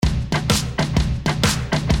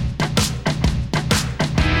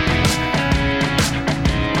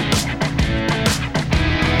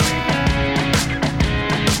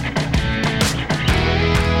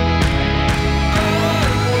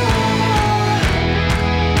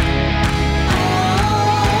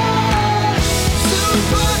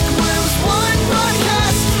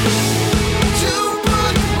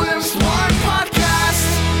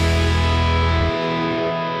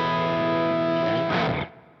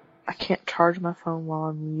I can't charge my phone while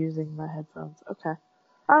I'm using my headphones. Okay.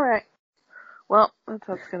 Alright. Well, that's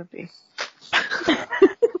how it's gonna be.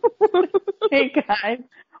 Hey guys,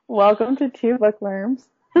 welcome to Two Bookworms,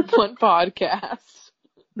 One podcast.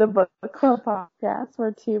 the book club podcast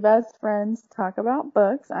where two best friends talk about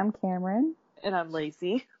books. I'm Cameron, And I'm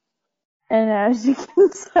Lacey. and as you can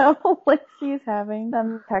tell, Lacey is having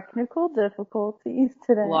some technical difficulties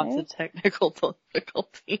today. Lots of technical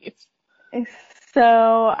difficulties.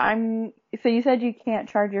 So you said you can't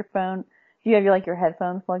charge your phone. Do you have your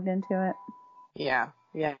headphones plugged into it? Yeah.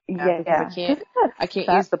 Yeah. Because I can't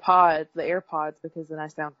use the AirPods, because then I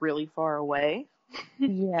sound really far away.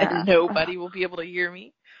 Yeah. And nobody will be able to hear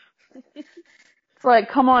me. It's like,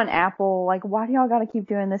 come on, Apple. Like, why do y'all gotta keep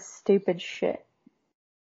doing this stupid shit?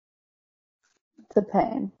 It's a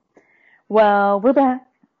pain. Well, we're back.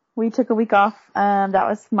 We took a week off. That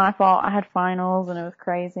was my fault. I had finals and it was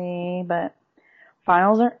crazy, but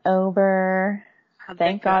finals are over.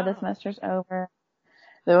 Thank God the semester's over.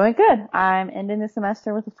 They went good. I'm ending the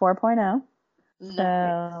semester with a 4.0. Nice.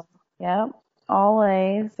 So, yep. All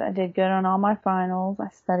A's. I did good on all my finals. I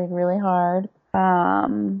studied really hard.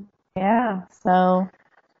 Yeah. So,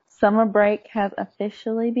 summer break has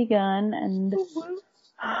officially begun, and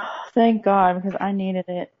thank God, because I needed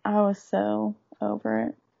it. I was so over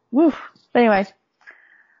it. Woo. But anyways,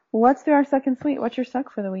 let's do our suck and sweet. What's your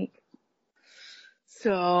suck for the week?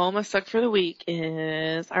 So, my suck for the week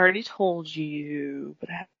is, I already told you, but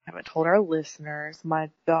I haven't told our listeners, my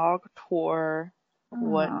dog tore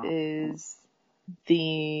what is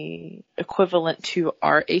the equivalent to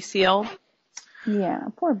our ACL. Yeah,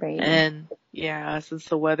 poor baby. And, yeah, since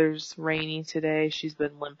the weather's rainy today, she's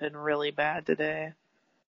been limping really bad today.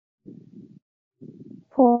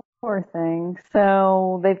 Poor thing.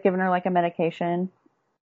 So, they've given her a medication?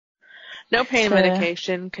 No pain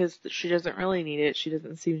medication, because she doesn't really need it. She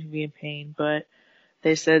doesn't seem to be in pain, but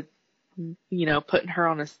they said, putting her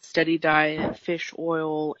on a steady diet, fish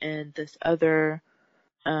oil, and this other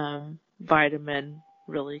vitamin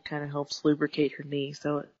really kind of helps lubricate her knee,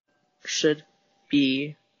 so it should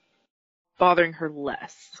be bothering her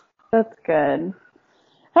less. That's good.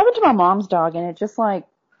 Happened to my mom's dog, and it just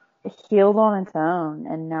healed on its own,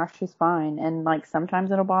 and now she's fine. And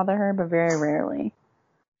sometimes it'll bother her, but very rarely.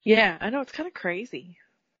 Yeah, I know, it's kind of crazy.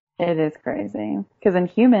 It is crazy. Because in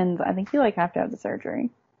humans, I think you have to have the surgery.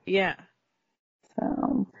 Yeah.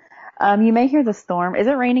 So, you may hear the storm. Is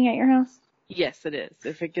it raining at your house? Yes, it is.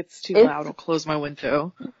 If it gets too loud, I'll close my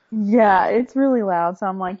window. Yeah, it's really loud, so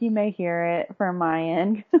I'm you may hear it from my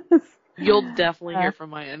end. You'll definitely hear from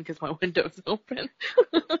my end, because my window's open.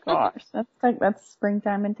 Gosh, that's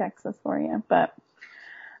springtime in Texas for you. But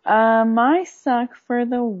my suck for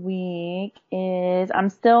the week is I'm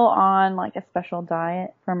still on a special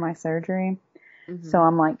diet from my surgery. Mm-hmm. So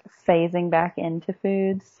I'm phasing back into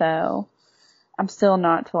food. So I'm still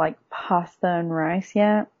not to pasta and rice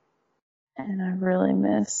yet. And I really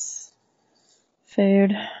miss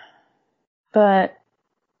food. But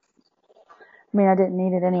I mean, I didn't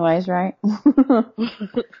need it anyways, right?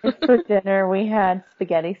 For dinner, we had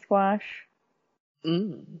spaghetti squash.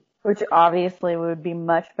 Which obviously would be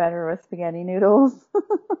much better with spaghetti noodles.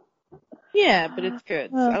 Yeah, but it's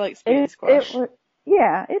good. I like spaghetti squash.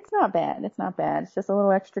 Yeah, it's not bad. It's not bad. It's just a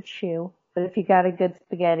little extra chew. But if you got a good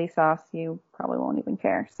spaghetti sauce, you probably won't even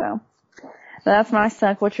care. So that's my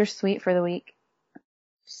suck. What's your sweet for the week?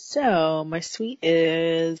 So my sweet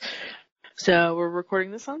is, so we're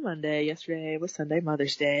recording this on Monday. Yesterday was Sunday,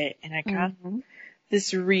 Mother's Day, and I got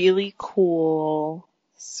this really cool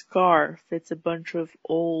scarf. It's a bunch of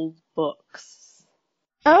old books.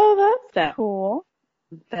 Oh, that's cool.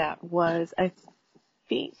 That was, I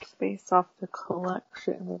think, based off the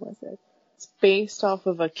collection. What was it? It's based off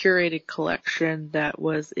of a curated collection that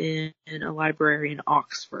was in a library in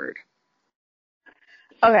Oxford.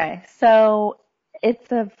 Okay, so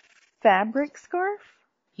it's a fabric scarf?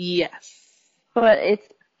 Yes. But it's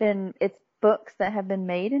books that have been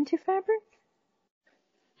made into fabric?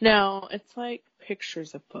 No, it's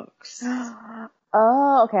pictures of books.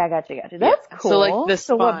 Oh, okay, I got you. That's cool. So the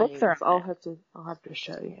spines, what books are I'll have to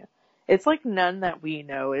show you. It's none that we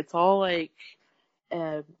know. It's all it's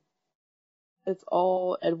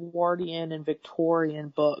all Edwardian and Victorian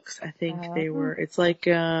books. I think they were. It's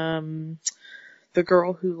The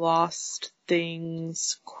Girl Who Lost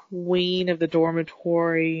Things, Queen of the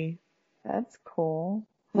Dormitory. That's cool.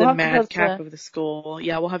 The Madcap of the School.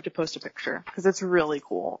 Yeah, we'll have to post a picture because it's really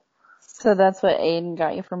cool. So that's what Aiden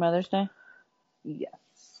got you for Mother's Day? Yes.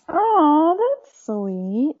 Oh, that's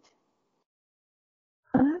sweet.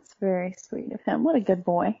 That's very sweet of him. What a good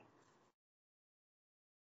boy.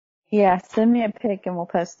 Yeah, send me a pic and we'll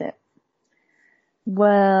post it.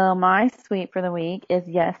 Well, my sweet for the week is,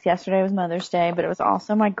 yes, yesterday was Mother's Day, but it was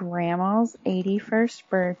also my grandma's 81st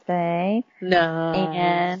birthday. Nice.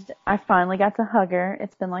 And I finally got to hug her.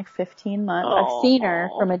 It's been like 15 months. I've seen her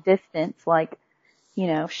Oh. from a distance, like, you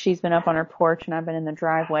know, she's been up on her porch and I've been in the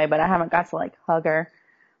driveway, but I haven't got to like hug her.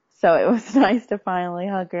 So it was nice to finally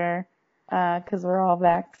hug her, 'cause we're all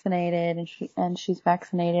vaccinated and she's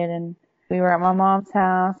vaccinated, and we were at my mom's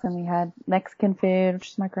house and we had Mexican food,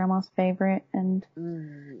 which is my grandma's favorite, and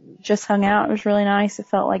just hung out. It was really nice. It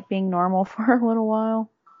felt like being normal for a little while.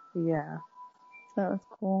 Yeah. So it was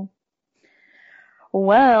cool.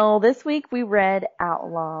 Well, this week we read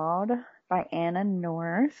Outlawed by Anna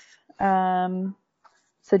North.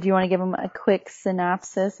 So do you want to give them a quick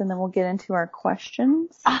synopsis and then we'll get into our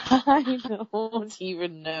questions? I don't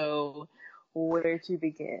even know where to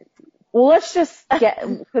begin. Well, let's just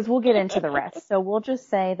because we'll get into the rest. So we'll just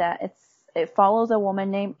say that it follows a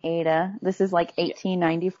woman named Ada. This is like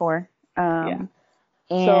 1894. Yeah. And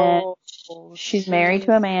So she's married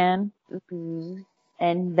to a man, Mm-hmm.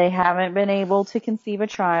 and they haven't been able to conceive a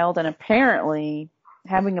child, and apparently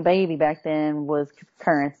having a baby back then was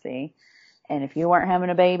currency. And if you weren't having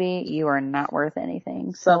a baby, you are not worth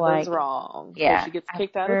anything. So Something's like, wrong. yeah. So she gets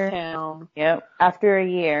kicked out of town. Yep. After a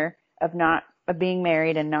year of being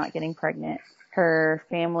married and not getting pregnant, her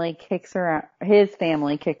family kicks her out. His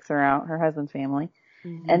family kicks her out, her husband's family.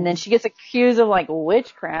 Mm-hmm. And then she gets accused of like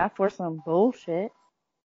witchcraft or some bullshit.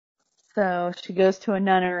 So she goes to a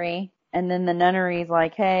nunnery, and then the nunnery's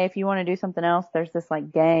like, hey, if you want to do something else, there's this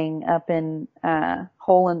like gang up in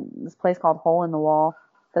this place called Hole in the Wall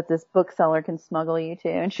that this bookseller can smuggle you to.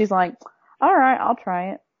 And she's like, all right, I'll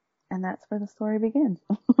try it. And that's where the story begins.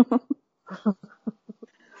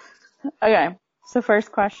 Okay, so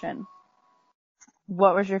first question.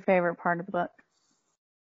 What was your favorite part of the book?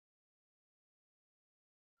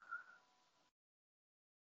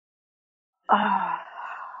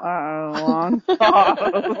 Long pause.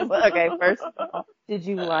 Okay, first of all, did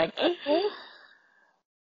you like the book?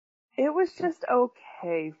 It was just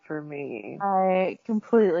okay for me. I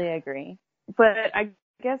completely agree. But I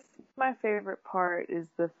guess my favorite part is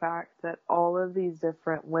the fact that all of these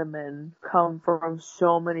different women come from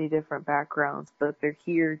so many different backgrounds, but they're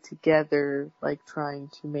here together, like trying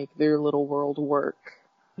to make their little world work.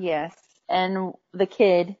 Yes, and the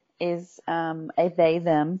kid is a they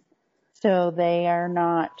them, so they are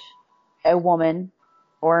not a woman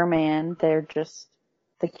or a man. They're just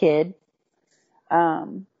the kid.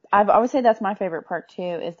 I would say that's my favorite part too,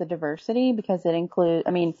 is the diversity, because it includes,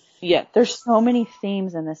 Yeah. there's so many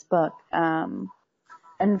themes in this book.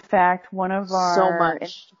 In fact, one of our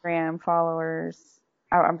Instagram followers,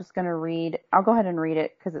 I'm just going to I'll go ahead and read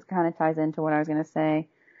it because it kind of ties into what I was going to say.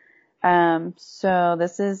 So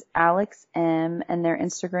this is Alex M, and their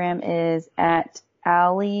Instagram is at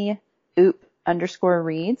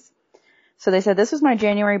 @AllieOop_reads. So they said, this was my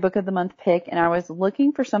January book of the month pick, and I was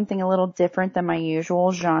looking for something a little different than my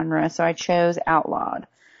usual genre, so I chose Outlawed.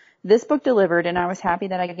 This book delivered, and I was happy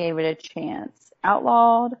that I gave it a chance.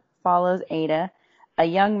 Outlawed follows Ada, a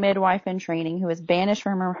young midwife in training who is banished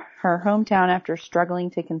from her hometown after struggling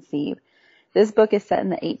to conceive. This book is set in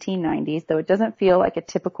the 1890s, though it doesn't feel like a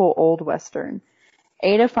typical old Western.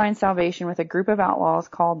 Ada finds salvation with a group of outlaws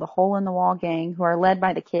called the Hole in the Wall Gang, who are led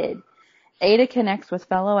by the kid. Ada connects with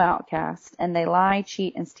fellow outcasts, and they lie,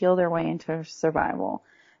 cheat, and steal their way into survival.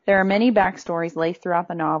 There are many backstories laced throughout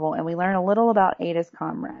the novel, and we learn a little about Ada's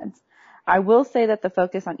comrades. I will say that the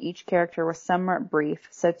focus on each character was somewhat brief,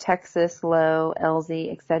 so Texas, Lo, Elsie,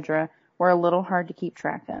 etc. were a little hard to keep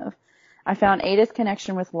track of. I found Ada's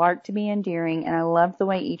connection with Lark to be endearing, and I loved the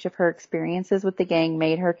way each of her experiences with the gang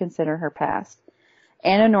made her consider her past.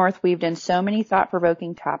 Anna North weaved in so many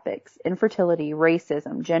thought-provoking topics: infertility,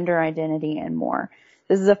 racism, gender identity, and more.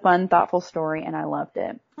 This is a fun, thoughtful story, and I loved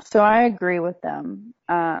it. So I agree with them.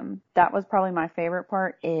 That was probably my favorite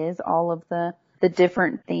part, is all of the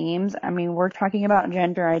different themes. I mean, we're talking about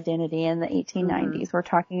gender identity in the 1890s. Mm-hmm. We're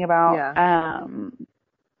talking about,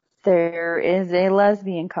 there is a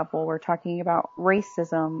lesbian couple. We're talking about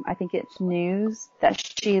racism. I think it's news that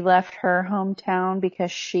she left her hometown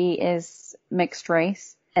because she is mixed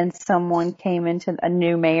race, and a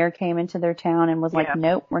new mayor came into their town and was like,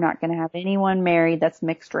 nope, we're not going to have anyone married that's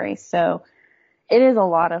mixed race. So it is a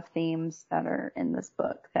lot of themes that are in this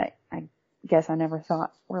book that I guess I never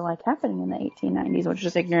thought were like happening in the 1890s, which is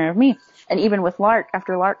just ignorant of me. And even with Lark,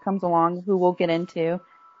 after Lark comes along, who we'll get into,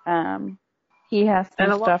 he has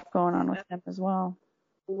some stuff going on with him as well.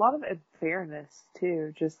 A lot of unfairness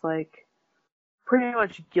too, just like pretty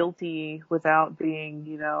much guilty without being,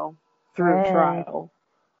 through a trial.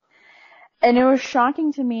 And it was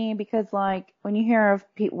shocking to me because, like, when you hear of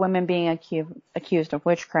women being accused of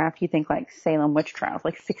witchcraft, you think, like, Salem witch trials,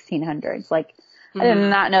 like 1600s. Like, I did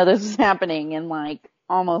not know this was happening in, like,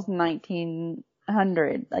 almost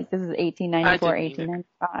 1900. Like, this is 1894,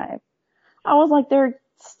 1895. I was like, they're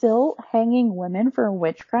still hanging women for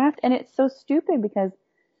witchcraft? And it's so stupid because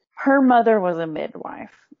her mother was a midwife.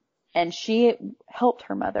 And she helped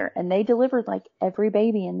her mother. And they delivered, like, every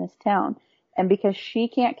baby in this town. And because she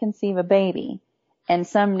can't conceive a baby, and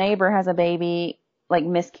some neighbor has a baby, like,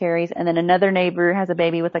 miscarries, and then another neighbor has a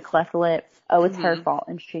baby with a cleft lip, oh, it's her fault,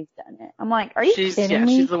 and she's done it. I'm like, are you kidding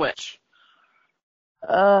me? Yeah, she's the witch.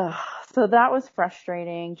 So that was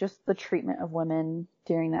frustrating, just the treatment of women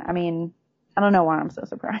during that. I mean, I don't know why I'm so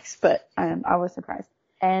surprised, but I was surprised.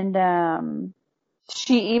 And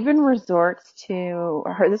she even resorts to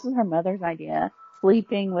this is her mother's idea,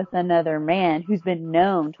 sleeping with another man who's been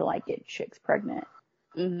known to, like, get chicks pregnant.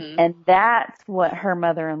 Mm-hmm. And that's what her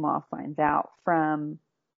mother-in-law finds out from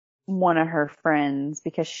one of her friends,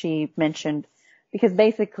 because she mentioned, because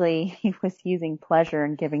basically he was using pleasure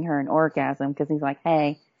and giving her an orgasm, because he's like,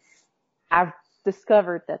 hey, I've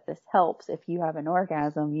discovered that this helps. If you have an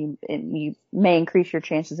orgasm, you may increase your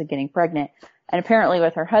chances of getting pregnant. And apparently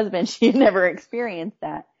with her husband, she had never experienced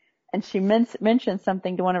that. And she mentioned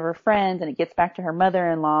something to one of her friends, and it gets back to her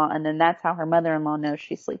mother-in-law, and then that's how her mother-in-law knows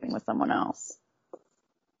she's sleeping with someone else.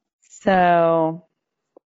 So,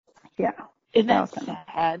 yeah. Isn't that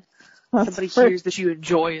sad? Somebody hears that you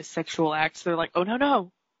enjoy a sexual act, so they're like, oh,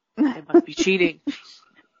 no. They must be cheating.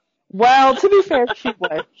 Well, to be fair, she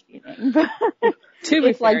was cheating. To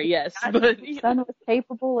be fair, yes. But her son was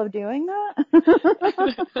capable of doing that?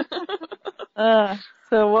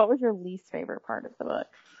 So what was your least favorite part of the book?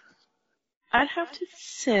 I'd have to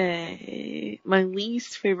say my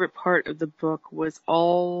least favorite part of the book was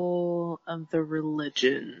all of the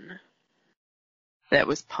religion that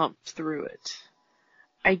was pumped through it.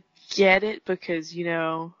 I get it because,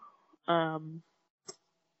 the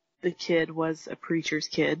kid was a preacher's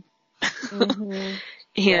kid. Mm-hmm.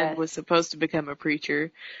 And was supposed to become a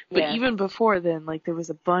preacher. But even before then, like, there was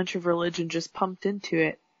a bunch of religion just pumped into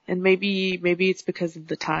it. And maybe it's because of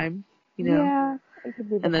the time, Yeah, it could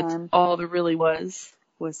be the and time. that's all there really was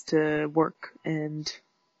to work and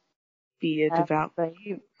be a devout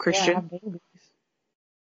Christian.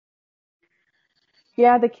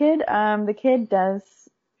 Yeah, the kid does.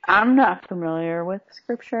 I'm not familiar with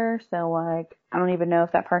scripture, so, like, I don't even know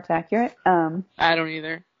if that part's accurate. I don't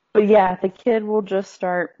either. But yeah, the kid will just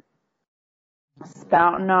start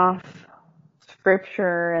spouting off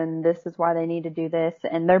scripture, and this is why they need to do this.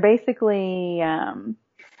 And they're basically,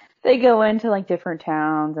 they go into, like, different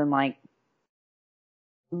towns and, like,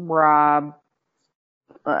 rob.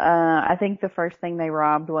 I think the first thing they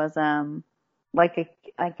robbed was, like a,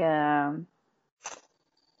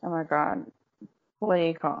 oh my God, what do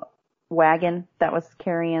you call it? Wagon that was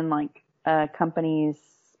carrying, like, a company's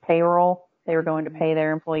payroll. They were going to pay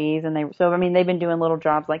their employees, and they've been doing little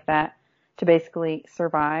jobs like that to basically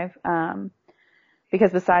survive.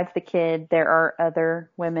 Because besides the kid, there are other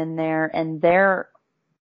women there, and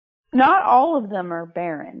not all of them are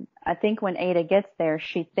barren. I think when Ada gets there,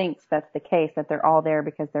 she thinks that's the case, that they're all there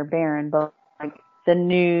because they're barren, but, like, the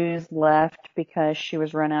news left because she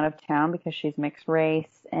was run out of town because she's mixed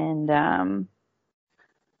race, and, I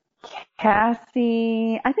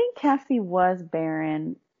think Cassie was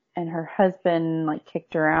barren, and her husband, like,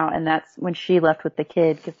 kicked her out, and that's when she left with the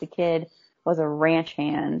kid, because the kid was a ranch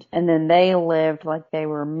hand, and then they lived like they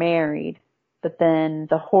were married, but then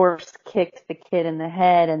the horse kicked the kid in the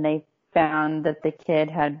head, and they found that the kid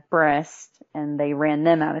had breasts, and they ran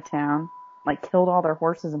them out of town, like, killed all their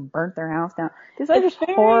horses and burnt their house down. These are just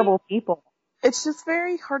horrible people. It's just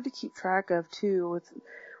very hard to keep track of, too,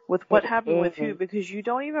 with what happened with who, because you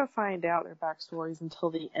don't even find out their backstories until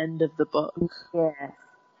the end of the book. Yes.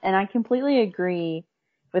 And I completely agree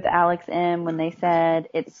with Alex M. when they said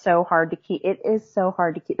it's so hard to keep. It is so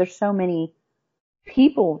hard to keep. There's so many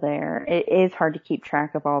people there. It is hard to keep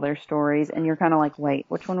track of all their stories, and you're kind of like, wait,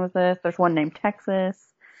 which one was this? There's one named Texas.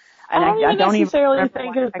 And I don't necessarily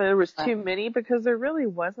think that there was too many, because there really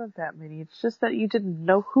wasn't that many. It's just that you didn't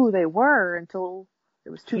know who they were until it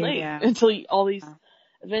was too late, until all these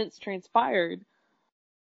events transpired.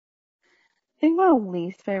 I think my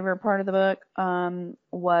least favorite part of the book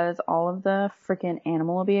was all of the freaking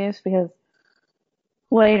animal abuse, because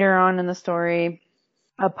later on in the story,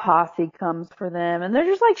 a posse comes for them, and they're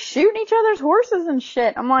just, like, shooting each other's horses and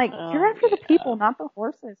shit. I'm like, you're after the people, not the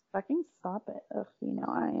horses. Fucking stop it. Ugh,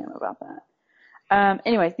 I am about that.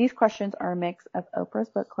 Anyways, these questions are a mix of Oprah's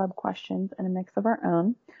Book Club questions and a mix of our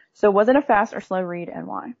own. So was it a fast or slow read, and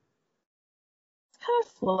why? kind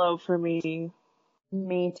of slow for me.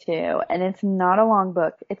 Me too. And it's not a long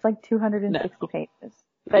book. It's like 260 pages.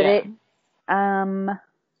 But Yeah. it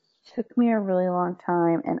took me a really long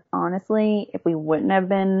time. And honestly, if we wouldn't have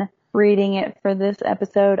been reading it for this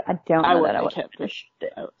episode, I don't know that I would have finished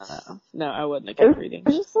it. No, I wouldn't have kept reading. It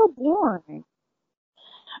was just so boring.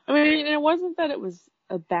 I mean, it wasn't that it was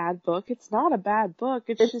a bad book. It's not a bad book.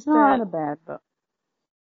 It's just not that, a bad book.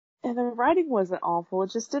 And the writing wasn't awful.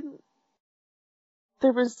 It just didn't.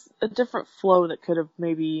 There was a different flow that could have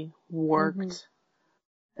maybe worked,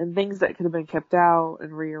 and things that could have been kept out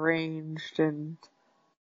and rearranged, and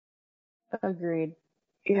agreed.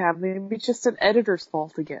 Yeah, maybe just an editor's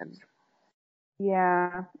fault again.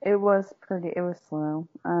 Yeah, it was slow.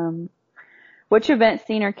 Which event,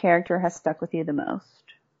 scene, or character has stuck with you the most?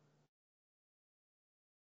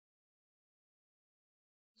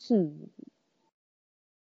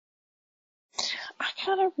 I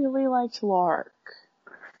kind of really liked Lark.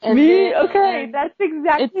 Me? Okay, that's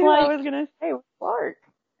exactly what I was gonna say with Lark.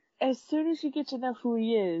 As soon as you get to know who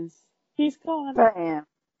he is, he's gone. Bam.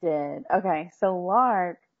 Dead. Okay, so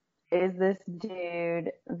Lark is this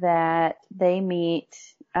dude that they meet.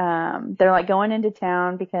 They're like going into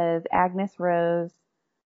town because Agnes Rose,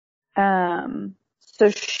 so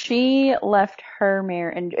she left her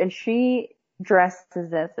marriage and she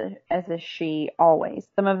dresses as a she always.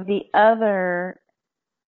 Some of the other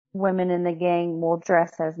women in the gang will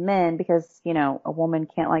dress as men because, you know, a woman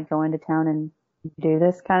can't like go into town and do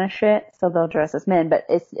this kind of shit. So they'll dress as men, but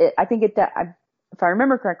I think if I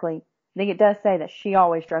remember correctly, I think it does say that she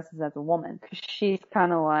always dresses as a woman because she's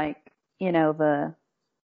kind of like, you know,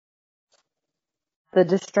 the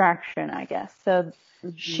distraction, I guess. So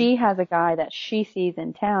she has a guy that she sees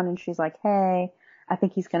in town and she's like, hey, I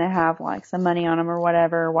think he's going to have like some money on him or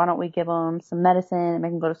whatever. Why don't we give him some medicine and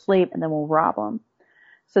make him go to sleep and then we'll rob him.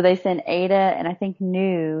 So they send Ada and I think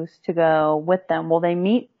News to go with them. Well, they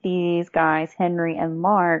meet these guys, Henry and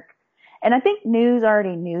Lark. And I think News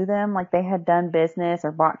already knew them, like they had done business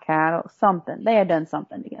or bought cattle, something. They had done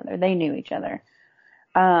something together. They knew each other.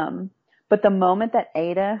 But the moment that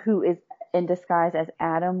Ada, who is in disguise as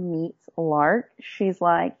Adam, meets Lark, she's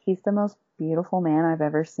like, he's the most beautiful man I've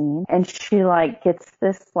ever seen. And she like gets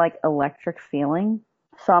this like electric feeling.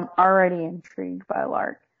 So I'm already intrigued by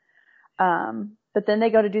Lark. But then they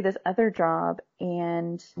go to do this other job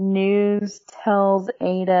and News tells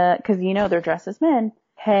Ada, cause you know, they're dressed as men.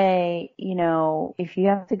 Hey, you know, if you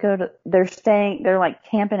have to go to, they're like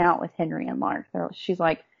camping out with Henry and Lark. She's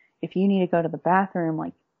like, if you need to go to the bathroom,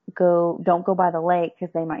 like don't go by the lake cause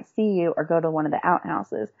they might see you, or go to one of the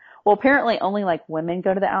outhouses. Well, apparently only like women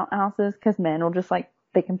go to the outhouses cause men will just like,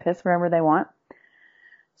 they can piss wherever they want.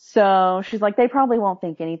 So she's like, they probably won't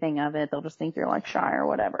think anything of it. They'll just think you're like shy or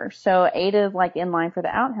whatever. So Ada's like in line for the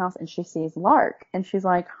outhouse and she sees Lark and she's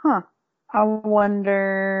like, I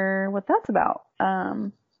wonder what that's about.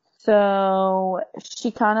 So she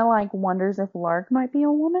kind of like wonders if Lark might be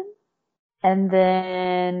a woman. And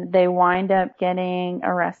then they wind up getting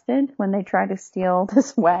arrested when they try to steal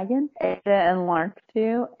this wagon. Ada and Lark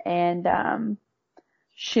do. And,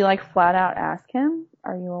 she like flat out asks him,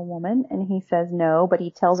 are you a woman? And he says no, but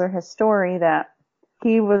he tells her his story that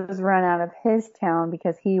he was run out of his town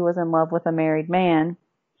because he was in love with a married man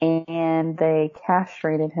and they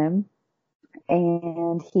castrated him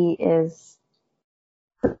and he is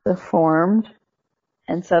deformed.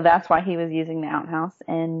 And so that's why he was using the outhouse.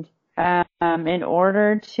 And, in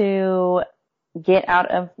order to get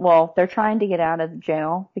out of, well, they're trying to get out of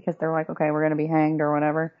jail because they're like, okay, we're going to be hanged or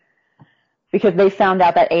whatever. Because they found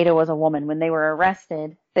out that Ada was a woman. When they were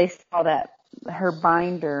arrested, they saw that her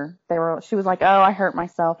binder, she was like, oh, I hurt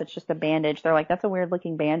myself. It's just a bandage. They're like, that's a weird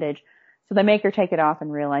looking bandage. So they make her take it off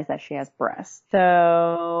and realize that she has breasts.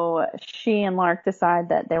 So she and Lark decide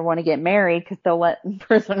that they want to get married because they'll let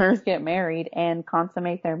prisoners get married and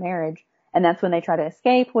consummate their marriage. And that's when they try to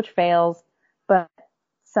escape, which fails. But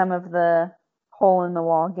some of the hole in the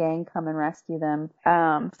wall gang come and rescue them.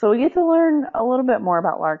 So we get to learn a little bit more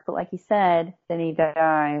about Lark, but like he said, then he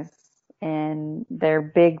dies in their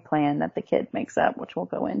big plan that the kid makes up, which we'll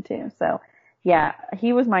go into. So yeah,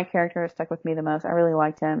 he was my character that stuck with me the most. I really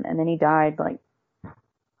liked him. And then he died like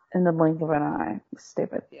in the blink of an eye. It was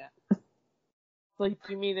stupid. Yeah. Like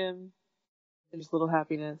you meet him, there's little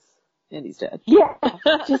happiness, and he's dead. Yeah.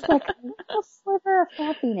 Just like a sliver of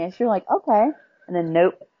happiness. You're like, okay. And then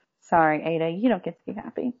nope. Sorry, Ada, you don't get to be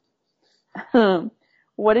happy.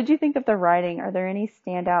 What did you think of the writing? Are there any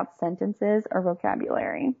standout sentences or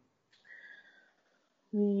vocabulary?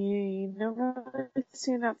 No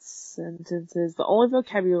standout sentences. The only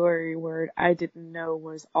vocabulary word I didn't know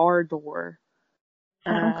was ardor.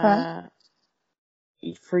 Okay.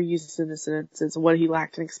 for use in this instance, what he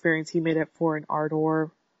lacked in experience, he made up for in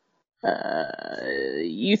ardor.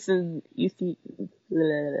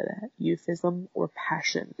 Euphemism or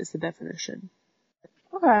passion is the definition.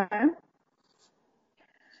 Okay.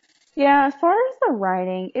 Yeah, as far as the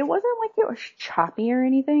writing, it wasn't like it was choppy or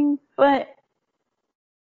anything, but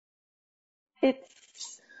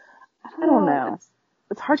it's, I don't know.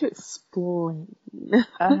 It's hard to explain.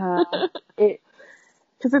 Uh-huh.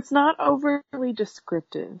 Because it's not overly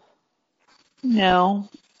descriptive. No,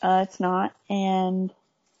 it's not. And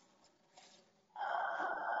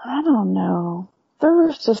I don't know. There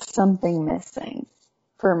was just something missing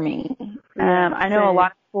for me. I know a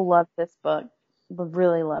lot of people loved this book,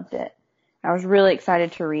 really loved it. I was really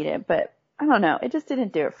excited to read it, but I don't know. It just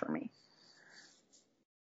didn't do it for me.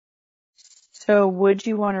 So would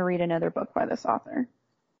you want to read another book by this author?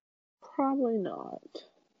 Probably not.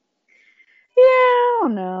 Yeah, I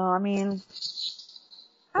don't know. I mean,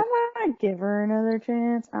 I might give her another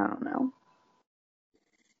chance. I don't know.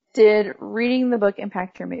 Did reading the book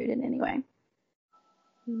impact your mood in any way?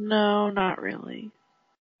 No, not really.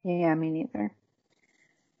 Yeah, me neither.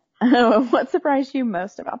 What surprised you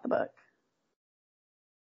most about the book?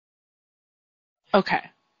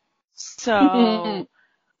 Okay. So,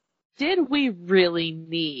 did we really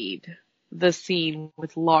need the scene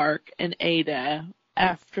with Lark and Ada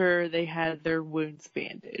after they had their wounds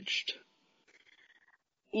bandaged?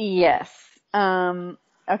 Yes.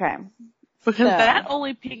 Okay. Because that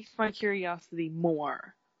only piqued my curiosity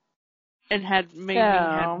more. And had made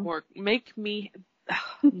me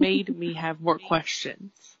have more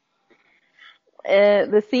questions.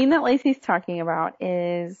 The scene that Lacey's talking about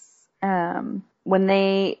is when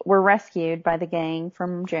they were rescued by the gang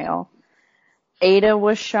from jail. Ada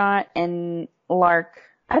was shot and Lark,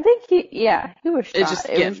 I think he was shot. It just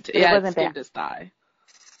skimmed. It wasn't skimmed his thigh.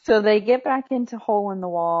 So they get back into Hole in the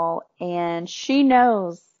Wall, and she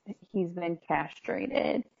knows he's been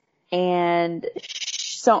castrated, and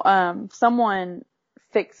someone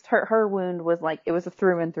fixed her wound was like, it was a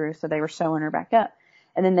through and through, so they were sewing her back up.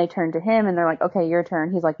 And then they turn to him and they're like, okay, your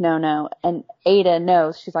turn. He's like, no. And Ada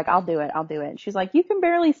knows. She's like, I'll do it. And she's like, you can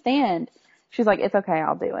barely stand. She's like, it's okay.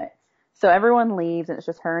 I'll do it. So everyone leaves and it's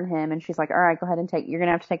just her and him. And she's like, all right, go ahead and you're going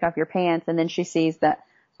to have to take off your pants. And then she sees that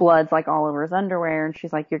blood's like all over his underwear. And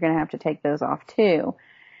she's like, you're going to have to take those off too.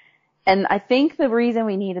 And I think the reason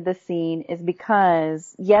we needed this scene is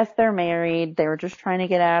because, yes, they're married. They were just trying to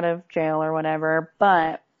get out of jail or whatever.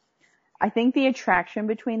 But I think the attraction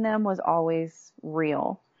between them was always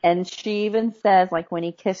real. And she even says, like, when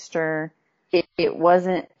he kissed her, it was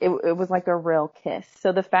like a real kiss.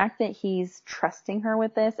 So the fact that he's trusting her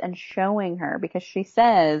with this and showing her, because she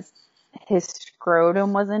says his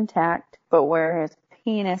scrotum was intact, but where his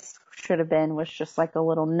penis should have been was just like a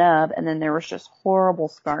little nub, and then there was just horrible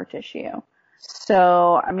scar tissue.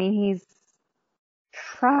 So, I mean, he's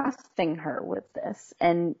trusting her with this,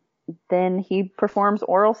 and then he performs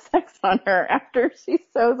oral sex on her after she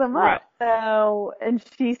sews him up. So, and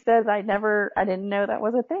she says, I didn't know that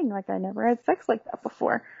was a thing. Like, I never had sex like that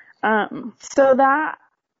before. So that,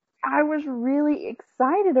 I was really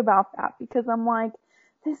excited about that because I'm like,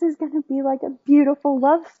 this is going to be like a beautiful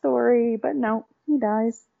love story. But no, he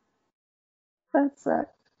dies. That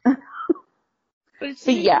sucks. But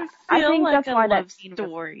yeah, I think like that's why that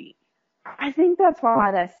story. I think that's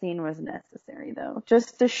why that scene was necessary, though,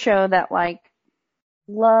 just to show that like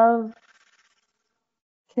love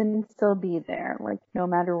can still be there, like no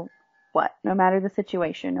matter what, no matter the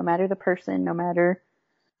situation, no matter the person, no matter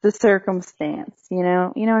the circumstance. You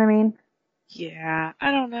know what I mean? Yeah,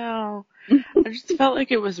 I don't know. I just felt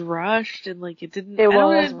like it was rushed and like it didn't.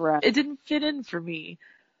 It didn't fit in for me.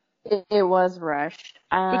 It was rushed.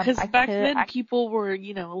 Because back then people were, a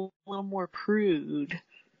little more prude.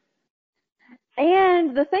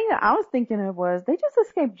 And the thing that I was thinking of was they just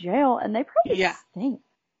escaped jail and they probably stink.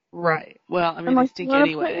 Right. Well, I mean, they stink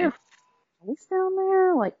anyway. Put your face down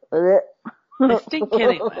there, like, they stink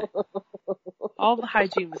anyway. All the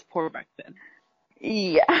hygiene was poor back then.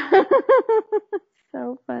 Yeah.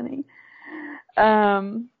 So funny.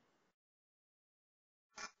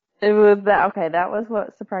 It was that. Okay, that was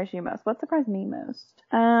what surprised you most. What surprised me most?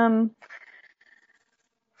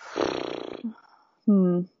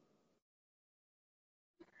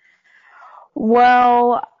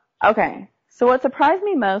 Well, okay. So what surprised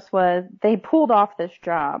me most was they pulled off this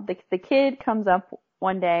job. The kid comes up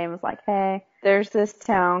one day and was like, hey, there's this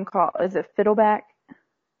town called, is it Fiddleback?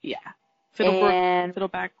 Yeah.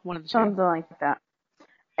 Fiddleback, one of the two. Something like that.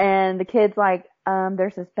 And the kid's like,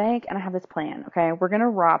 there's this bank and I have this plan, okay? We're going to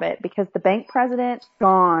rob it because the bank president's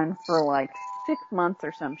gone for like 6 months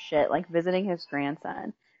or some shit, like visiting his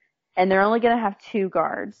grandson. And they're only going to have 2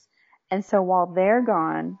 guards. And so while they're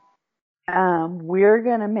gone, we're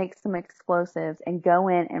going to make some explosives and go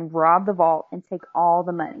in and rob the vault and take all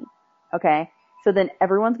the money. Okay? So then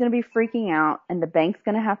everyone's going to be freaking out and the bank's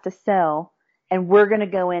going to have to sell and we're going to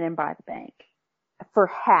go in and buy the bank for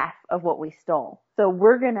half of what we stole. So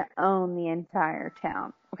we're going to own the entire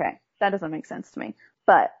town. Okay. That doesn't make sense to me.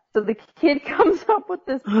 But so the kid comes up with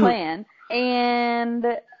this plan and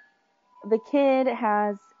the kid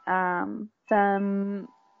has some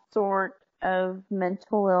sort of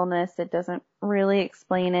mental illness. It doesn't really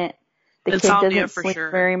explain it. The Insomnia kid doesn't for sleep sure.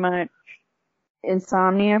 very much.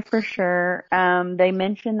 Insomnia for sure. They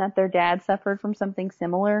mentioned that their dad suffered from something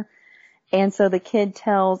similar. And so the kid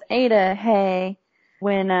tells Ada, hey,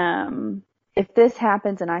 when, if this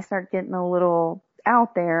happens and I start getting a little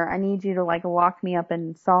out there, I need you to like lock me up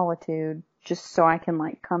in solitude just so I can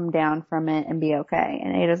like come down from it and be okay.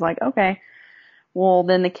 And Ada's like, okay. Well,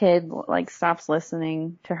 then the kid like stops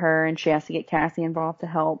listening to her and she has to get Cassie involved to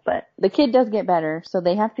help. But the kid does get better, so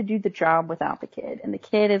they have to do the job without the kid. And the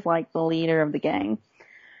kid is like the leader of the gang.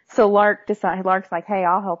 So Lark's like, hey,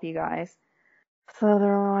 I'll help you guys. So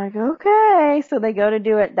they're like, okay. So they go to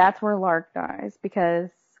do it. That's where Lark dies because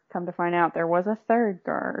come to find out there was a third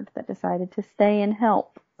guard that decided to stay and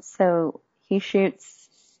help. So he shoots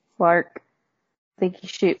Lark. I think he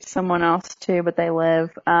shoots someone else too, but they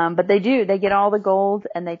live. But they get all the gold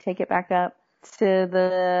and they take it back up to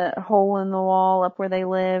the hole in the wall up where they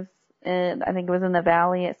live. And I think it was in the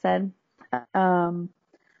valley, it said.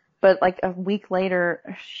 But like a week later,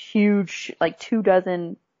 a huge, like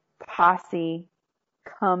 24 posse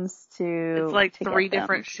comes to. It's like to 3 get them.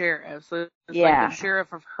 different sheriffs. So it's Yeah. like the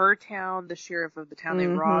sheriff of her town, the sheriff of the town they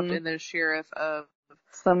robbed, and the sheriff of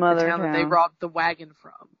some other town that they robbed the wagon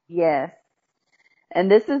from. Yes. And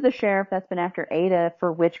this is the sheriff that's been after Ada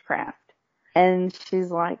for witchcraft. And she's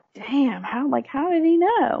like, damn, how did he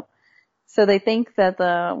know? So they think that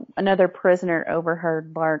another prisoner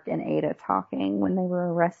overheard Lark and Ada talking when they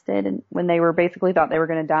were arrested and when they were basically thought they were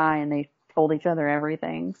going to die and they told each other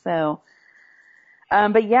everything. So,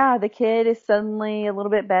 but yeah, the kid is suddenly a little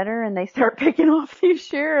bit better and they start picking off these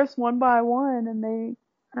sheriffs one by one and they,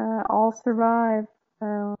 all survive.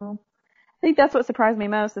 I think that's what surprised me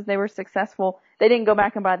most is they were successful. They didn't go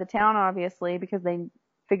back and buy the town, obviously, because they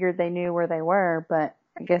figured they knew where they were, but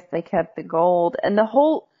I guess they kept the gold. And the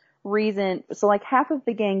whole reason, so like half of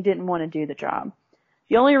the gang didn't want to do the job.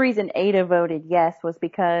 The only reason Ada voted yes was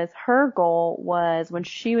because her goal was when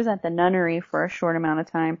she was at the nunnery for a short amount of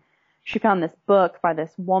time, she found this book by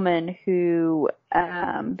this woman who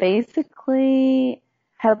basically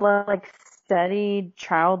had like studied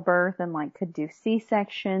childbirth and like could do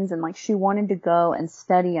C-sections and like she wanted to go and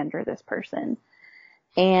study under this person.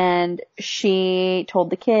 And she told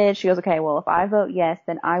the kid, she goes, okay, well, if I vote yes,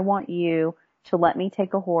 then I want you to let me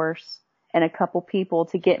take a horse and a couple people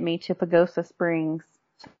to get me to Pagosa Springs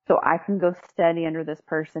so I can go study under this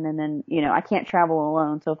person. And then, you know, I can't travel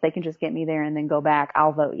alone. So if they can just get me there and then go back,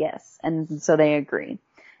 I'll vote yes. And so they agree.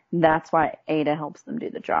 That's why Ada helps them do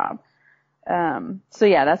the job. So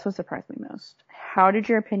yeah, that's what surprised me most. How did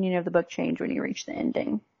your opinion of the book change when you reached the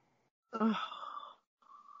ending?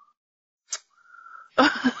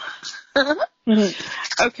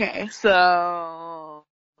 Okay, so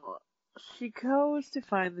she goes to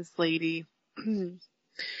find this lady.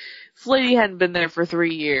 This lady hadn't been there for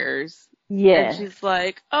 3 years. Yeah. And she's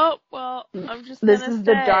like, oh, well, I'm just This gonna is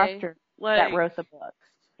stay. the doctor that Like, wrote the book.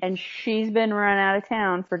 And she's been run out of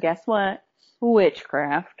town for guess what?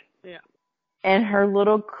 Witchcraft. yeah. And her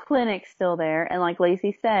little clinic's still there. And like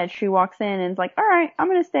Lacey said, she walks in and is like, all right, I'm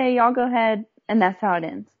going to stay. Y'all go ahead. And that's how it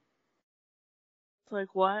ends. It's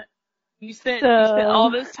like, what? You spent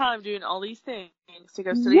all this time doing all these things to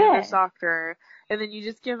go study under this doctor, and then you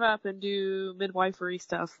just give up and do midwifery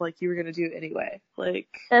stuff like you were going to do anyway. Like.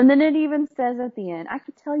 And then it even says at the end, I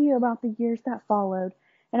could tell you about the years that followed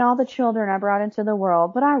and all the children I brought into the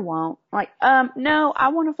world, but I won't. Like, no, I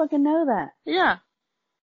want to fucking know that. Yeah.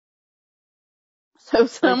 So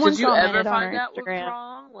someone did you ever commented on find her out what's Instagram.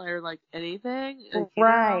 wrong or like anything?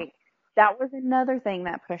 Right. That was another thing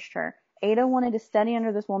that pushed her. Ada wanted to study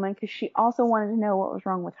under this woman because she also wanted to know what was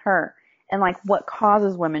wrong with her and like what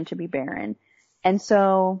causes women to be barren. And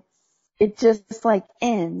so it just like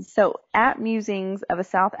ends. So at Musings of a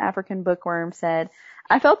South African Bookworm said,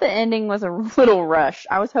 I felt the ending was a little rushed.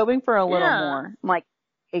 I was hoping for a little more. I'm like,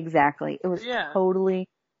 exactly. It was totally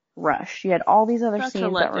rushed. You had all these other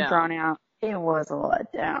scenes that were drawn out. It was a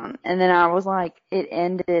letdown. And then I was like, it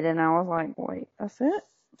ended and I was like, wait, that's it?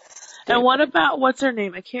 And what about, what's her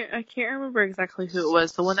name? I can't remember exactly who it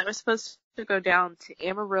was. The one that was supposed to go down to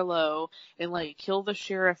Amarillo and like kill the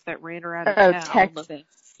sheriff that ran her out of town.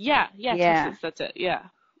 Texas. Yeah, Texas, that's it, yeah.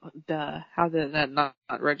 Duh. How did that not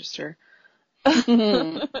register?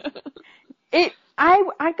 I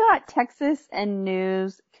got Texas and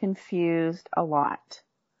news confused a lot.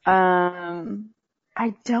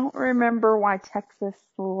 I don't remember why Texas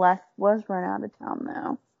was run out of town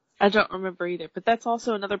though. I don't remember either, but that's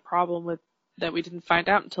also another problem with that we didn't find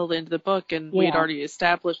out until the end of the book, and we had already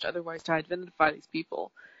established otherwise to identify these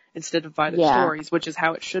people instead of by their stories, which is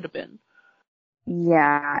how it should have been.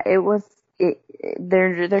 Yeah,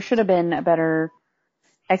 there should have been a better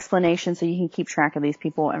explanation so you can keep track of these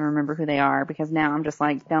people and remember who they are, because now I'm just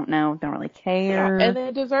like, don't know, don't really care. Yeah, and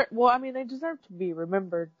they deserve to be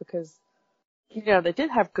remembered because, you know, they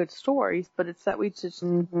did have good stories, but it's that we just,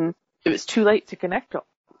 it was too late to connect them.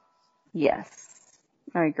 Yes,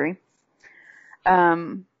 I agree.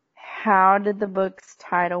 How did the book's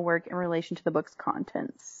title work in relation to the book's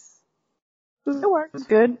contents? It works.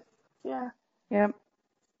 Good? Yeah. Yep.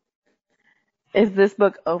 Is this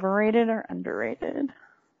book overrated or underrated? I'm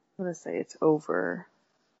gonna say it's over.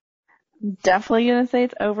 Definitely gonna say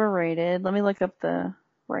it's overrated. Let me look up the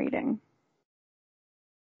rating.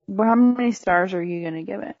 Well, how many stars are you gonna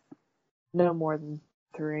give it? No more than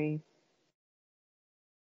 3.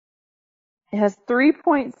 It has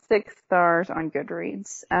 3.6 stars on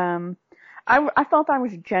Goodreads. I felt I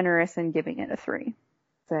was generous in giving it a 3.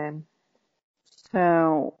 Same.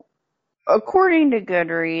 So, according to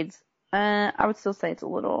Goodreads, I would still say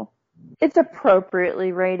it's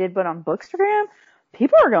appropriately rated, but on Bookstagram,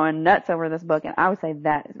 people are going nuts over this book, and I would say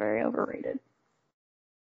that is very overrated.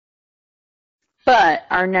 But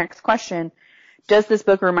our next question, does this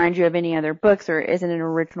book remind you of any other books, or is it an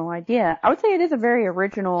original idea? I would say it is a very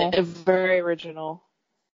original. Very original.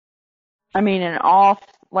 I mean,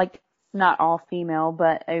 not all female,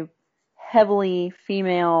 but a heavily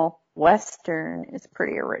female Western is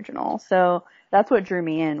pretty original. So that's what drew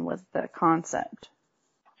me in, was the concept.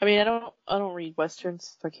 I mean, I don't read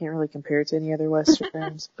Westerns, so I can't really compare it to any other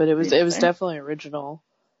Westerns, but it was definitely original.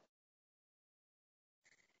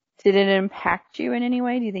 Did it impact you in any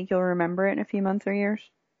way? Do you think you'll remember it in a few months or years?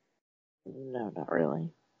 No, not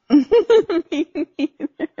really. Me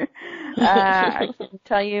neither. I can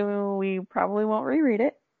tell you we probably won't reread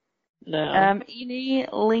it. No. Any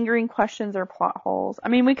lingering questions or plot holes? I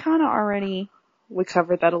mean, we kind of already... We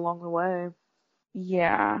covered that along the way.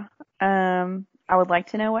 Yeah. I would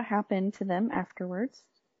like to know what happened to them afterwards.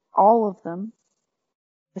 All of them.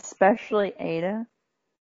 Especially Ada.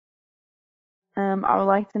 I would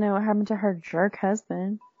like to know what happened to her jerk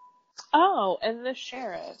husband. Oh, and the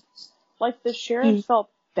sheriff. Like, the sheriff felt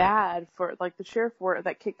bad for, like, the sheriff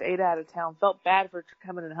that kicked Ada out of town felt bad for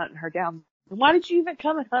coming and hunting her down. Why did you even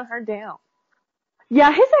come and hunt her down? Yeah,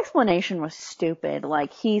 his explanation was stupid.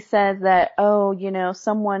 Like, he says that,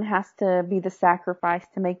 someone has to be the sacrifice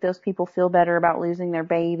to make those people feel better about losing their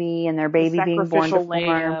baby and their baby being born to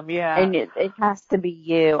lamb. Yeah. And it has to be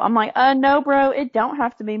you. I'm like, no, bro, it don't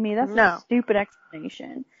have to be me. That's a stupid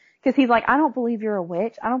explanation. Because he's like, I don't believe you're a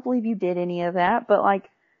witch. I don't believe you did any of that. But, like,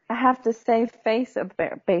 I have to save face,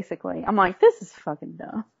 basically. I'm like, this is fucking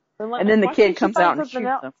dumb. And then the kid comes out and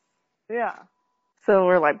shoots him. Yeah. So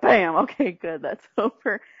we're like, bam, okay, good, that's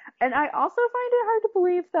over. And I also find it hard to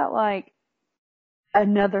believe that, like,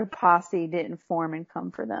 another posse didn't form and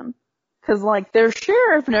come for them. Cause, like, their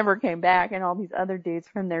sheriff never came back and all these other dudes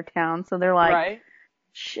from their town. So they're like,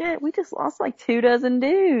 shit, we just lost like 24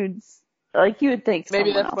 dudes. Like, you would think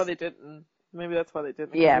maybe that's why they didn't.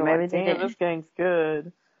 Yeah, maybe they didn't. This gang's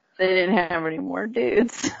good. They didn't have any more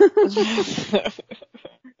dudes.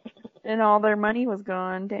 And all their money was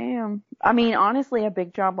gone. Damn. I mean, honestly, a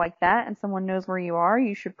big job like that and someone knows where you are,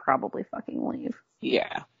 you should probably fucking leave.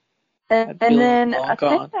 Yeah. And then a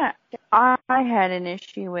thing that I had an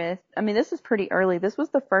issue with, I mean, this is pretty early. This was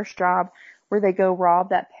the first job where they go rob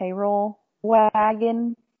that payroll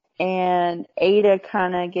wagon, and Ada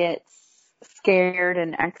kind of gets scared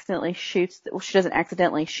and accidentally shoots, well, she doesn't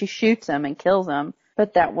accidentally, she shoots him and kills him,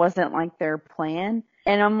 but that wasn't like their plan.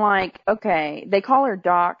 And I'm like, okay, they call her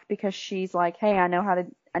Doc because she's like, hey, I know how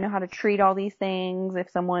to treat all these things. If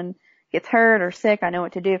someone gets hurt or sick, I know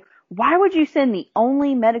what to do. Why would you send the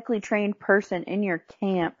only medically trained person in your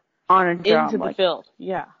camp on a job into the field?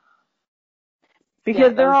 Yeah.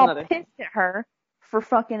 Because they're all pissed at her for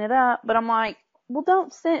fucking it up. But I'm like, well,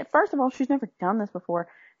 don't send, first of all, she's never done this before.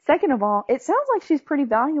 Second of all, it sounds like she's pretty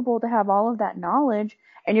valuable to have all of that knowledge,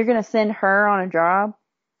 and you're going to send her on a job?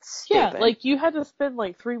 Stupid. Yeah, like, you had to spend,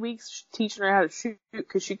 like, 3 weeks teaching her how to shoot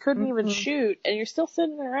because she couldn't even shoot, and you're still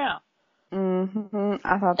sending her out. I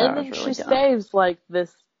thought that And was then really she dumb. saves like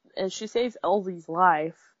this, and she saves Elsie's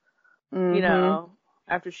life, you know,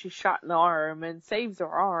 after she's shot in the arm and saves her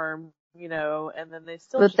arm, you know, and then they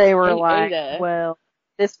still But just they were hate like, Ada. well,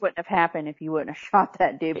 this wouldn't have happened if you wouldn't have shot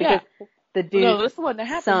that dude. Yeah. Because the No, dude's this wouldn't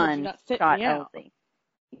have happened had you son not sent shot me out. Elsie.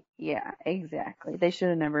 Yeah, exactly. They should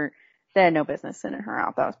have never, they had no business sending her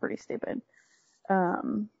out. That was pretty stupid.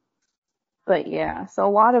 But yeah, so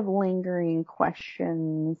a lot of lingering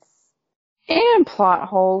questions and plot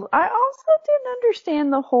holes. I also didn't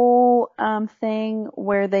understand the whole thing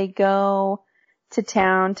where they go to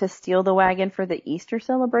town to steal the wagon for the Easter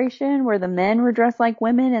celebration, where the men were dressed like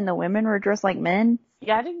women and the women were dressed like men.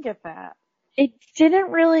 Yeah, I didn't get that. It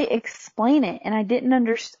didn't really explain it, and I didn't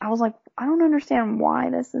understand. I was like, I don't understand why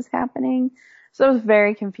this is happening. So it was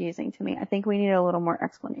very confusing to me. I think we need a little more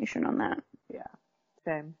explanation on that. Yeah,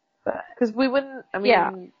 same. But because we wouldn't. I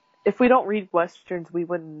mean, if we don't read westerns, we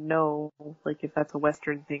wouldn't know like if that's a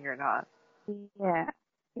western thing or not. Yeah.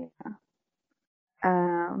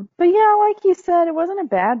 But yeah, like you said, it wasn't a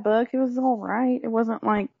bad book. It was all right. It wasn't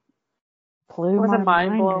like blew my mind.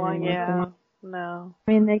 Mind blowing. Yeah. No.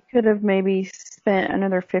 I mean, they could have maybe spent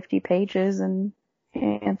another 50 pages and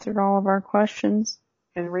answered all of our questions.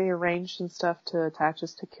 And rearranged some stuff to attach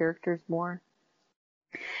us to characters more.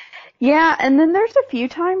 Yeah, and then there's a few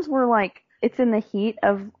times where like it's in the heat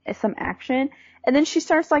of some action, and then she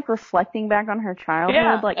starts like reflecting back on her childhood.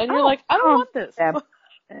 Yeah, like, and you're like, I don't want this.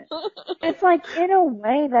 It's like, in a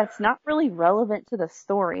way, that's not really relevant to the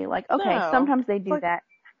story. Like, okay, sometimes they do that,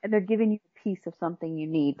 and they're giving you a piece of something you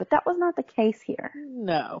need, but that was not the case here.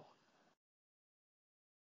 No.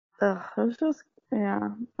 Ugh, it was just, yeah,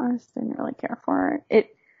 I just didn't really care for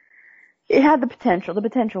it. It had the potential. The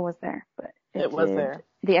potential was there, but it was there.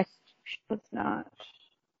 The execution was not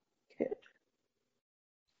good.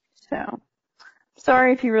 So,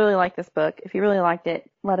 sorry if you really like this book. If you really liked it,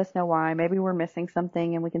 let us know why. Maybe we're missing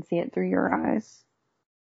something and we can see it through your eyes.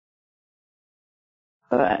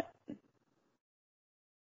 But,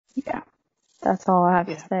 yeah, that's all I have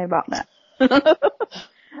to say about that.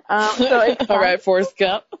 All right, Forrest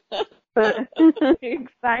Gump.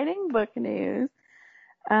 Exciting book news.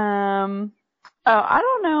 I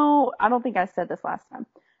don't know. I don't think I said this last time.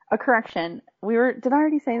 A correction. Did I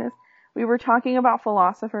already say this? We were talking about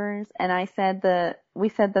philosophers, and we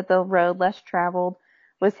said that the road less traveled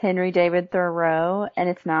was Henry David Thoreau, and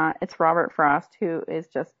it's not. It's Robert Frost, who is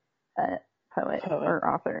just a poet. Or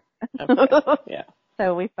author. Okay. Yeah.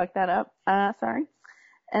 So we fucked that up. Sorry.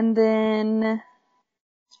 And then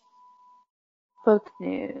book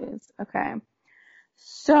news. Okay.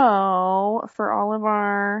 So for all of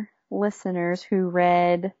our listeners who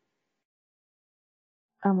read,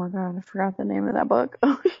 oh my god, I forgot the name of that book.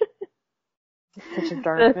 Touch of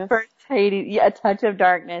Darkness. The first Hades, yeah, Touch of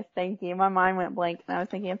Darkness. Thank you. My mind went blank, and I was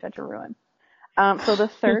thinking of Touch of Ruin. So the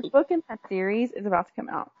third book in that series is about to come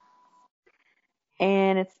out,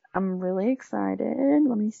 and I'm really excited.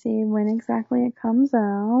 Let me see when exactly it comes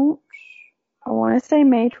out. I want to say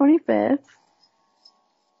May 25th.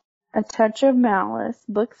 A Touch of Malice,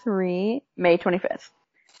 Book 3, May 25th.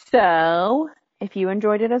 So, if you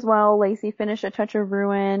enjoyed it as well, Lacey finished A Touch of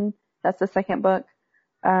Ruin. That's the second book.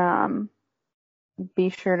 Be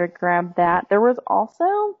sure to grab that. There was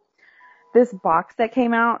also this box that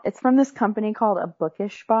came out. It's from this company called A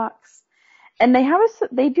Bookish Box. And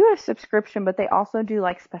they do a subscription, but they also do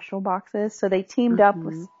like special boxes. So they teamed up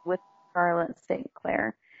with Scarlet St.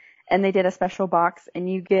 Clair. And they did a special box, and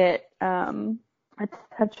you get, A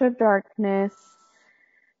Touch of Darkness,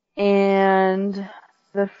 and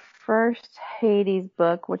the first Hades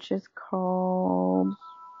book, which is called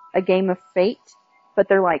A Game of Fate, but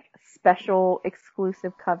they're like special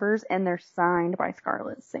exclusive covers, and they're signed by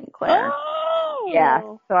Scarlet St. Clair. Oh! Yeah,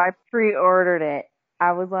 so I pre-ordered it.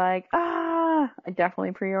 I was like, I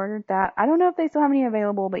definitely pre-ordered that. I don't know if they still have any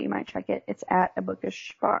available, but you might check it. It's at A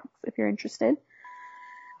Bookish Box if you're interested.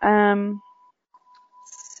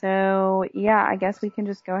 So, yeah, I guess we can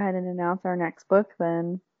just go ahead and announce our next book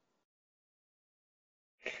then.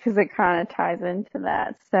 Because it kind of ties into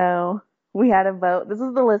that. So, we had a vote. This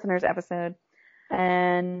is the listeners episode.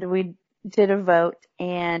 And we did a vote,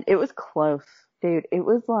 and it was close. Dude, it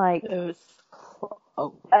was like... It was close.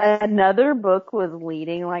 Another book was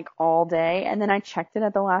leading like all day, and then I checked it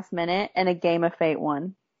at the last minute, and A Game of Fate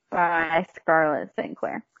won by Scarlet St.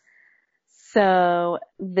 Clair. So,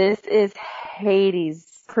 this is Hades'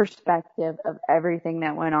 perspective of everything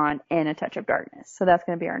that went on in A Touch of Darkness. So that's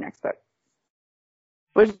going to be our next book.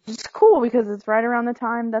 Which is cool because it's right around the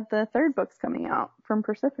time that the third book's coming out from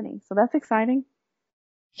Persephone. So that's exciting.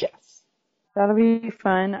 Yes. That'll be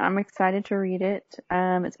fun. I'm excited to read it.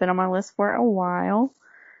 It's been on my list for a while.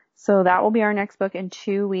 So that will be our next book in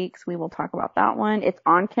 2 weeks. We will talk about that one. It's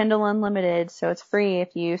on Kindle Unlimited, so it's free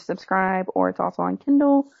if you subscribe, or it's also on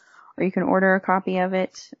Kindle, or you can order a copy of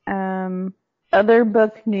it. Other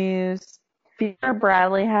book news. Vera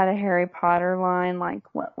Bradley had a Harry Potter line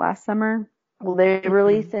last summer? Well, they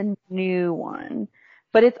released a new one,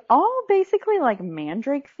 but it's all basically like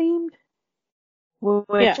Mandrake themed,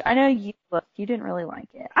 which I know you didn't really like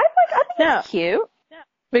it. I think it's cute.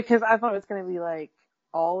 Because I thought it was going to be like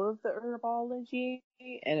all of the herbology,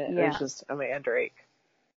 and it was just a Mandrake.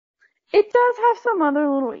 It does have some other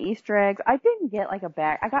little Easter eggs. I didn't get like a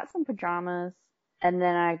bag. I got some pajamas, and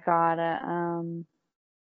then I got a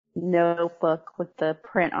notebook with the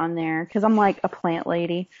print on there, because I'm like a plant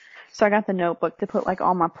lady. So I got the notebook to put like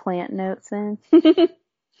all my plant notes in. But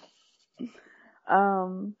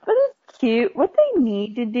it's cute. What they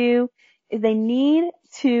need to do is they need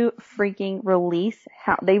to freaking release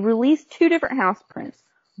they released 2 different house prints,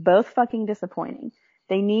 both fucking disappointing.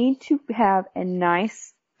 They need to have a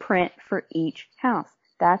nice print for each house.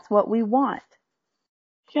 That's what we want.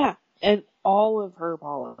 Yeah, and all of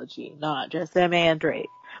herbology, not just the Mandrake.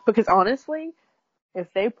 Because honestly,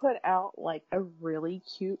 if they put out like a really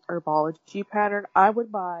cute herbology pattern, I would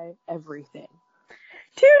buy everything.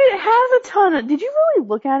 Dude, it has a ton of... Did you really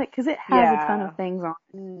look at it? Because it has a ton of things on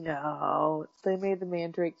it. No, they made the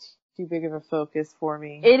Mandrake too big of a focus for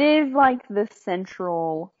me. It is like the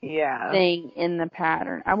central thing in the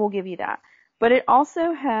pattern. I will give you that. But it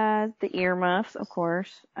also has the earmuffs, of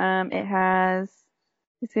course. It has...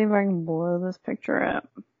 Let's see if I can blow this picture up.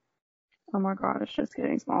 Oh my god, it's just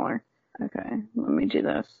getting smaller. Okay, let me do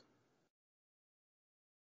this.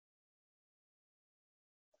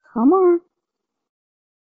 Come on.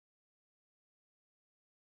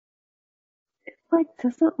 It like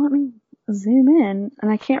doesn't let me zoom in,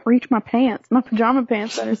 and I can't reach my pants, my pajama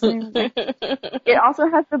pants that are sitting there. It also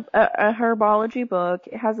has a herbology book.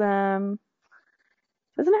 It has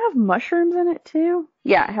doesn't it have mushrooms in it too?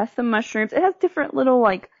 Yeah, it has some mushrooms. It has different little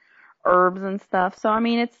like herbs and stuff. So I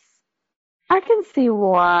mean, I can see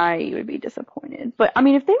why you would be disappointed. But I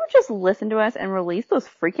mean, if they would just listen to us and release those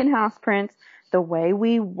freaking house prints the way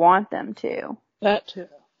we want them to. That too.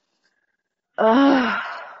 I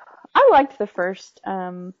liked the first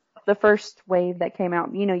wave that came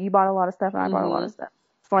out. You know, you bought a lot of stuff and I bought a lot of stuff.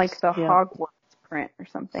 It's like the Hogwarts print or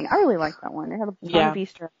something. I really liked that one. It had a ton of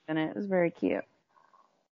Easter eggs in it. It was very cute.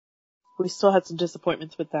 We still had some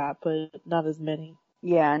disappointments with that, but not as many.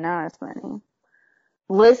 Yeah, not as many.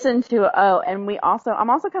 Listen to it. Oh, and I'm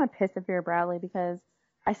also kind of pissed at Vera Bradley because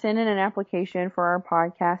I sent in an application for our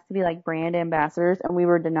podcast to be like brand ambassadors and we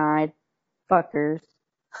were denied. Fuckers.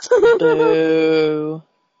 Boo.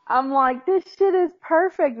 I'm like, this shit is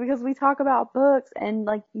perfect because we talk about books and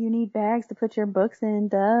like you need bags to put your books in,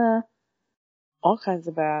 duh. All kinds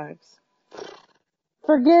of bags.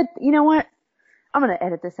 You know what? I'm gonna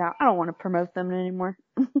edit this out. I don't want to promote them anymore.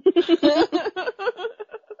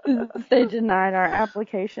 They denied our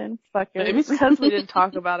application. Fuck it. Maybe because we didn't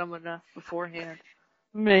talk about them enough beforehand.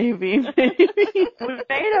 Maybe. We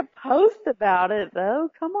made a post about it though.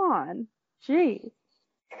 Come on. Jeez.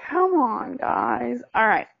 Come on, guys.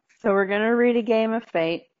 Alright. So we're gonna read A Game of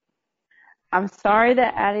Fate. I'm sorry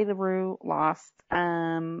that Addie LaRue lost.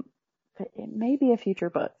 But it may be a future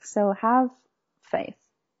book. So have faith.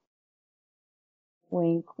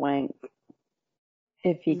 Wink, wink.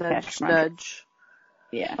 If you catch my nudge.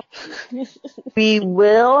 Yeah. We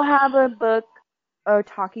will have a book,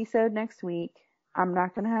 talkie-sode next week. I'm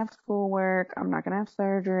not going to have schoolwork. I'm not going to have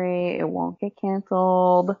surgery. It won't get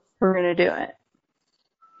canceled. We're going to do it.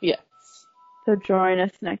 Yes. So join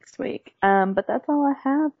us next week. But that's all I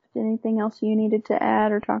have. Anything else you needed to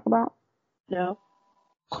add or talk about? No.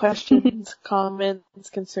 Questions, comments,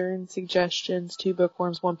 concerns, suggestions to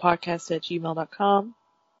bookworms1podcast@gmail.com.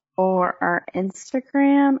 Or our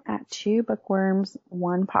Instagram at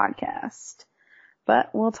 2bookworms1podcast.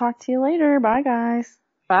 But we'll talk to you later. Bye, guys.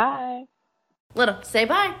 Bye. Little, say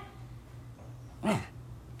bye.